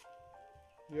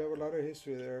 You have a lot of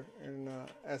history there, and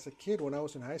as a kid, when I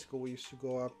was in high school, we used to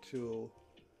go up to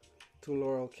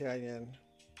Laurel Canyon,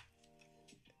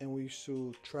 and we used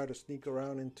to try to sneak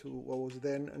around into what was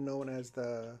then known as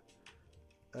the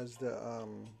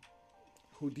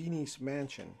Houdini's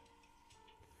mansion.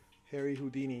 Harry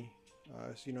Houdini,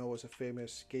 as you know, was a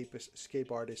famous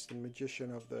escape artist and magician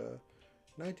of the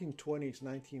 1920s,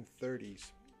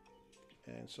 1930s,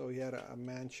 and so he had a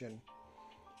mansion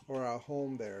or a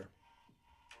home there,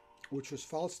 which was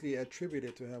falsely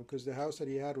attributed to him because the house that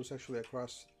he had was actually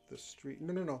across the street.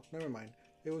 No, never mind.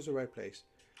 It was the right place.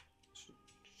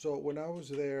 So when I was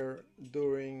there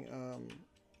during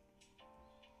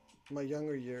my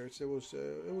younger years, it was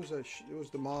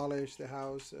demolished. The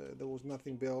house, there was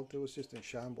nothing built. It was just in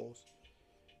shambles,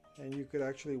 and you could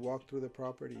actually walk through the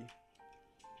property.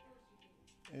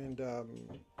 And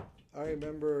I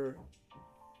remember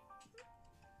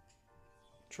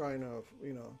trying to,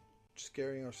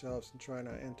 scaring ourselves and trying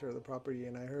to enter the property.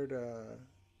 And I heard, the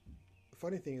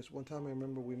funny thing is, one time I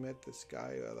remember we met this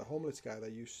guy, the homeless guy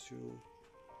that used to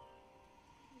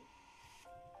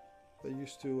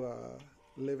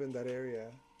live in that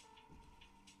area,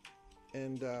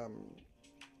 and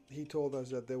he told us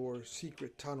that there were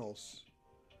secret tunnels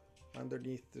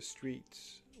underneath the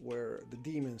streets where the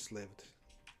demons lived.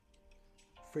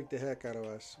 Freaked the heck out of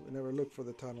us. We never looked for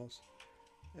the tunnels.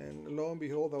 And lo and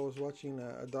behold, I was watching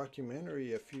a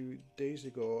documentary a few days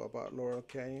ago about Laurel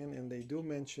Canyon, and they do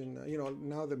mention,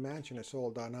 now the mansion is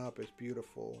all done up, it's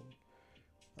beautiful.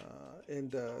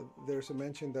 And there's a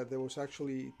mention that there was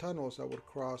actually tunnels that would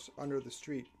cross under the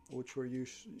street, which were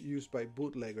used by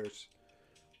bootleggers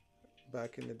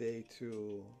back in the day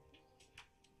to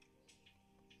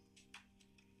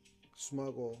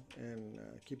smuggle and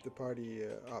keep the party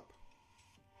up,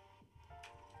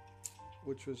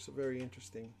 which was very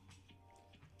interesting.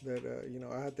 that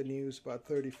I had the news about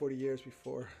 30, 40 years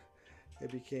before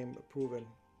it became proven.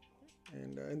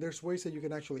 And there's ways that you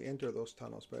can actually enter those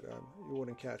tunnels, but you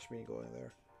wouldn't catch me going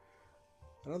there.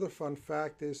 Another fun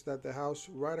fact is that the house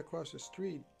right across the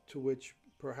street, to which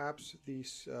perhaps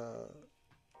these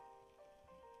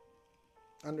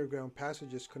underground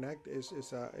passages connect,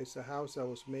 is a house that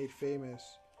was made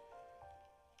famous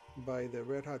by the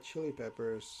Red Hot Chili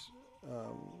Peppers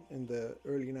in the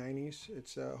early 90s.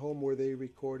 It's a home where they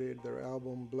recorded their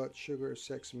album Blood Sugar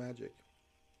Sex Magic.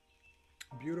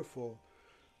 Beautiful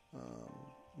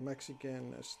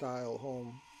Mexican style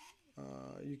home.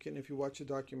 You can, if you watch a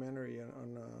documentary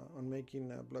on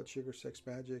making Blood Sugar Sex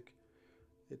Magic,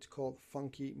 it's called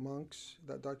Funky Monks.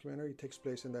 That documentary takes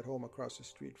place in that home across the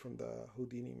street from the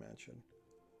Houdini mansion,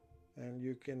 and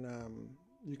you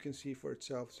can see for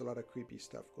itself. There's a lot of creepy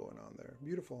stuff going on there.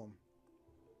 Beautiful home.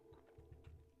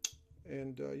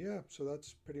 And yeah, so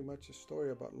that's pretty much the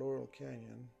story about Laurel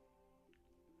Canyon.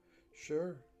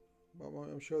 Sure, well,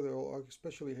 I'm sure they're all,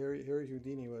 especially Harry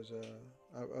Houdini was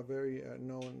a very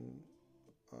known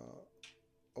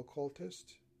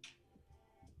occultist.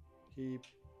 He,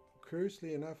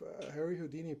 curiously enough, Harry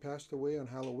Houdini passed away on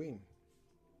Halloween.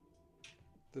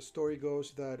 The story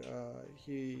goes that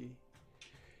he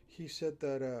said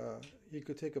that he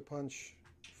could take a punch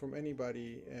from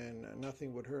anybody and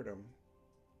nothing would hurt him.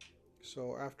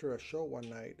 So after a show one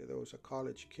night, there was a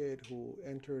college kid who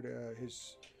entered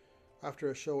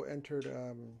after a show entered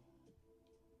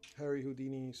Harry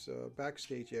Houdini's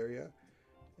backstage area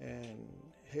and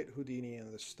hit Houdini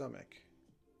in the stomach.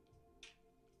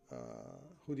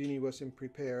 Houdini wasn't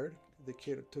prepared. The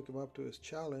kid took him up to his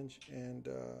challenge, and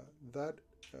that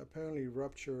apparently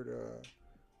ruptured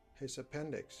his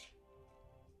appendix.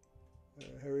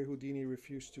 Harry Houdini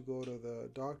refused to go to the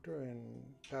doctor and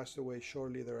passed away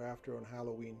shortly thereafter on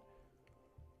Halloween.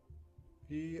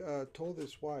 He told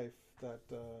his wife that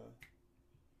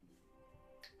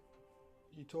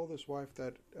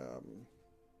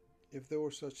if there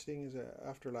were such thing as an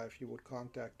afterlife, he would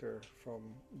contact her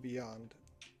from beyond.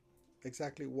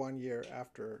 Exactly 1 year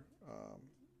after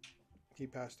he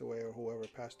passed away, or whoever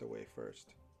passed away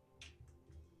first.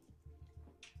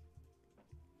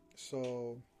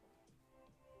 So,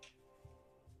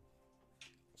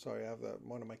 sorry, I have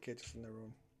one of my kids in the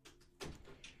room.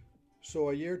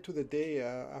 So a year to the day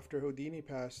after Houdini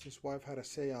passed, his wife had a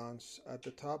seance at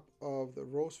the top of the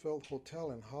Roosevelt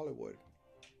Hotel in Hollywood.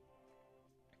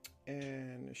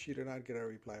 And she did not get a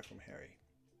reply from Harry.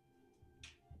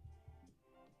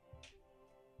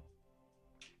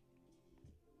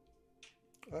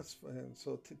 That's fine.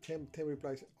 So Tim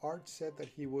replies, Art said that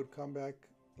he would come back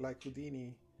like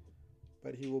Houdini,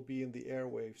 but he will be in the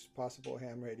airwaves, possible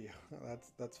ham radio.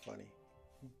 That's funny.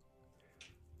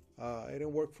 It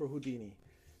didn't work for Houdini,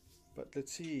 but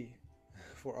let's see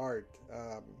for Art.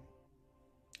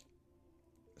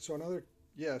 So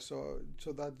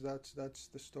that's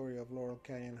the story of Laurel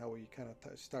Canyon. How he kind of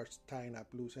starts tying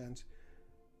up loose ends,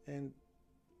 and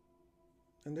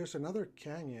there's another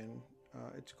canyon.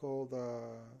 It's called,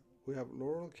 we have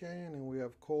Laurel Canyon and we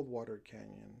have Coldwater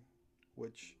Canyon,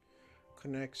 which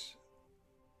connects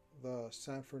the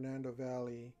San Fernando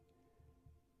Valley.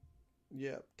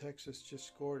 Yeah, Texas just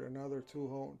scored another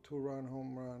two-run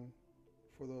home run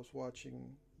for those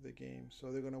watching the game.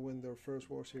 So they're going to win their first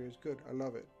World Series. Good, I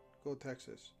love it. Go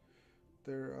Texas.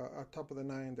 They're at top of the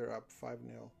 9. They're up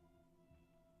 5-0.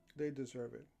 They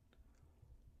deserve it.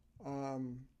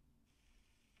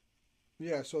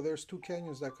 Yeah, so there's two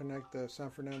canyons that connect the San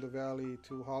Fernando Valley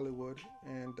to Hollywood,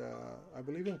 and I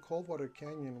believe in Coldwater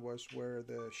Canyon was where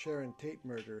the Sharon Tate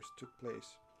murders took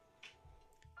place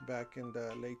back in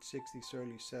the late 60s,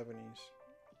 early 70s.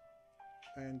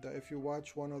 And if you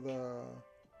watch one of the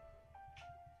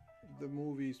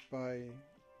movies by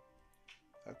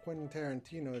Quentin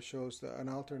Tarantino, it shows an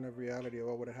alternate reality of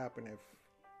what would have happened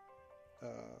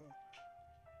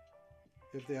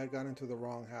if they had gone into the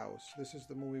wrong house. This is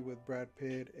the movie with Brad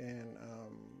Pitt and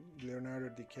Leonardo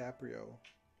DiCaprio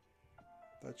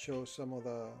that shows some of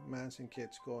the Manson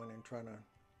kids going and trying to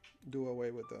do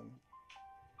away with them.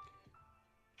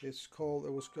 It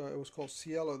was called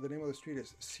Cielo. The name of the street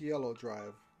is Cielo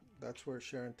Drive. That's where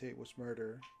Sharon Tate was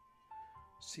murdered.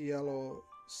 Cielo,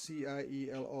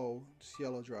 Cielo,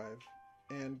 Cielo Drive.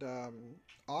 And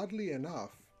oddly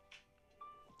enough,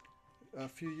 a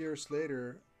few years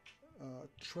later,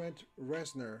 Trent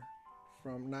Reznor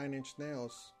from Nine Inch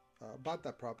Nails bought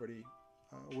that property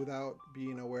without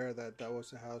being aware that that was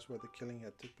the house where the killing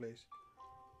had took place.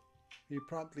 He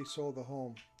promptly sold the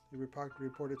home. He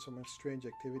reported some strange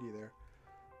activity there.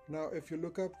 Now, if you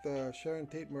look up the Sharon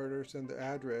Tate murders and the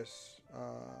address,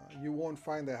 you won't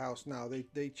find the house now.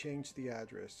 They changed the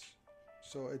address,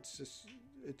 so it's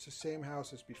the same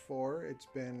house as before. It's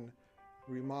been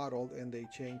remodeled and they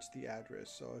changed the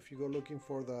address. So if you go looking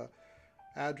for the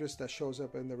address that shows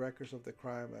up in the records of the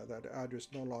crime, that address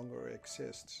no longer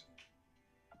exists.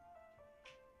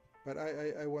 But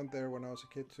I went there when I was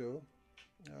a kid too.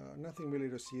 Nothing really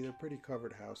to see. They're pretty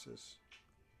covered houses.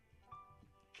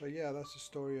 But yeah, that's the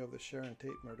story of the Sharon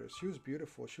Tate murders. She was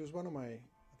beautiful. She was one of my, I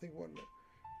think one,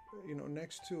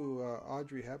 next to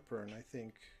Audrey Hepburn. I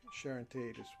think Sharon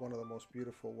Tate is one of the most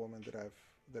beautiful women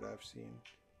that I've seen.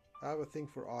 I have a thing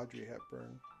for Audrey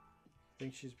Hepburn. I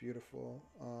think she's beautiful,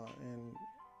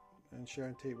 and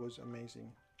Sharon Tate was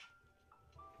amazing.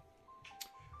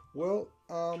 Well,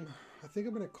 I think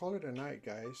I'm gonna call it a night,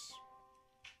 guys.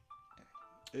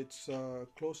 It's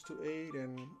close to 8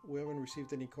 and we haven't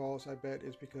received any calls. I bet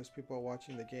it's because people are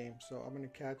watching the game. So I'm going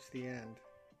to catch the end.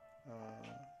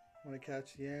 I'm going to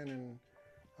catch the end and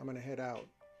I'm going to head out.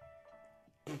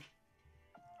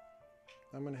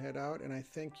 I'm going to head out and I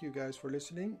thank you guys for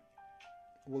listening.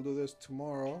 We'll do this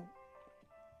tomorrow,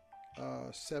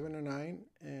 7 to 9.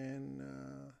 And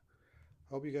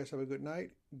hope you guys have a good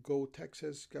night. Go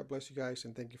Texas. God bless you guys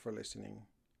and thank you for listening.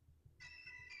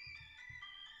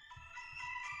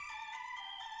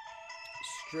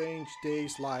 Strange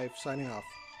Days Live signing off.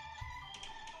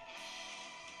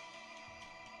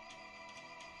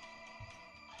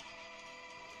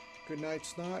 Good night,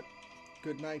 Snot.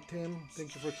 Good night, Tim.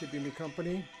 Thank you for keeping me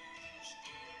company.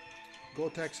 Go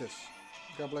Texas.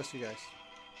 God bless you guys.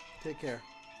 Take care.